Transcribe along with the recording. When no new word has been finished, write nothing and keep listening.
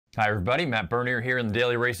Hi everybody, Matt Bernier here in the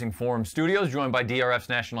Daily Racing Forum studios, joined by DRF's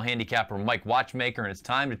national handicapper Mike Watchmaker, and it's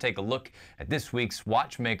time to take a look at this week's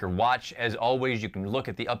Watchmaker Watch. As always, you can look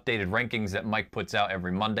at the updated rankings that Mike puts out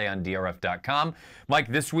every Monday on DRF.com.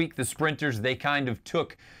 Mike, this week the sprinters, they kind of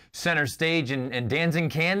took center stage, and Danzing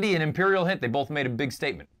Candy and Imperial Hint, they both made a big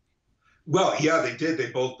statement. Well, yeah, they did.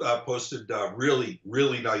 They both posted really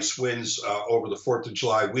nice wins over the 4th of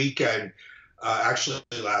July weekend, actually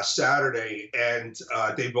last Saturday, and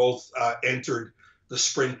they both entered the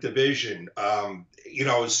sprint division.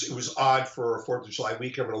 It was odd for a 4th of July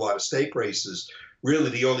weekend with a lot of stake races.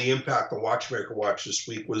 Really, the only impact on Watchmaker Watch this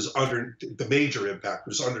week was the major impact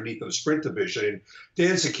was underneath the sprint division. And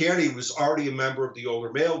Danzing was already a member of the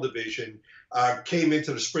older male division, came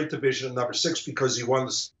into the sprint division at number 6 because he won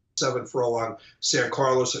the 7 furlong San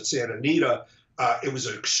Carlos at Santa Anita. It was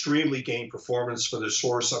an extremely game performance for this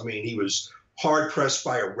horse. I mean, he was hard pressed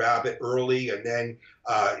by a rabbit early, and then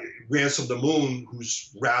Ransom the Moon,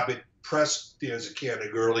 whose rabbit pressed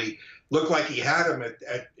Danzing early, looked like he had him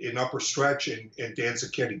in upper stretch, and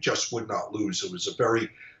Danzing just would not lose. It was a very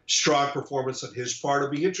strong performance on his part.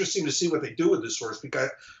 It'll be interesting to see what they do with this horse,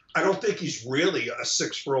 because I don't think he's really a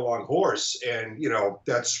 6 furlong horse, and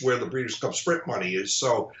that's where the Breeders' Cup Sprint money is.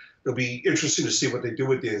 So it'll be interesting to see what they do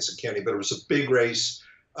with Danzing. But it was a big race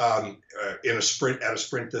in a sprint at a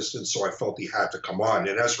sprint distance, so I felt he had to come on.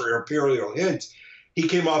 And as for Imperial Hint, he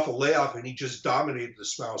came off a layoff and he just dominated the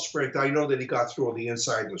smile sprint. I know that he got through on the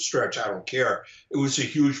inside in the stretch. I don't care. It was a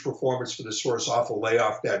huge performance for this horse off a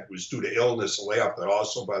layoff that was due to illness, a layoff that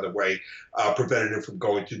also, by the way, prevented him from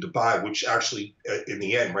going to Dubai, which actually, in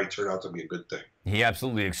the end, might turn out to be a good thing. He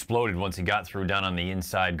absolutely exploded once he got through down on the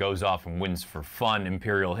inside, goes off and wins for fun.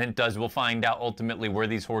 Imperial Hint does. We'll find out ultimately where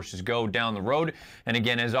these horses go down the road. And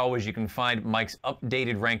again, as always, you can find Mike's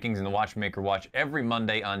updated rankings in the Watchmaker Watch every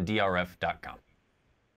Monday on DRF.com.